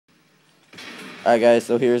Alright guys,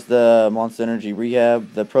 so here's the Monster Energy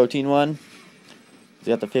Rehab, the protein one. It's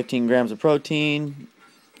got the 15 grams of protein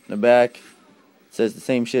in the back. It says the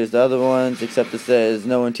same shit as the other ones, except it says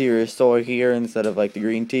no interior soy here instead of like the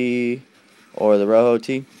green tea or the Rojo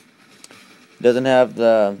tea. It doesn't have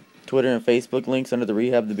the Twitter and Facebook links under the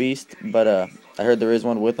Rehab the Beast, but I heard there is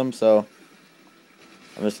one with them, so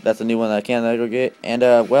that's a new one that I can't go get. And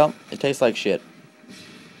well, it tastes like shit.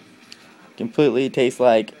 Completely tastes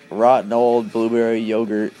like rotten old blueberry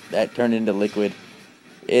yogurt that turned into liquid.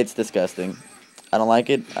 It's disgusting. I don't like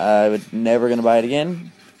it. I would never gonna buy it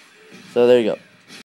again. So there you go.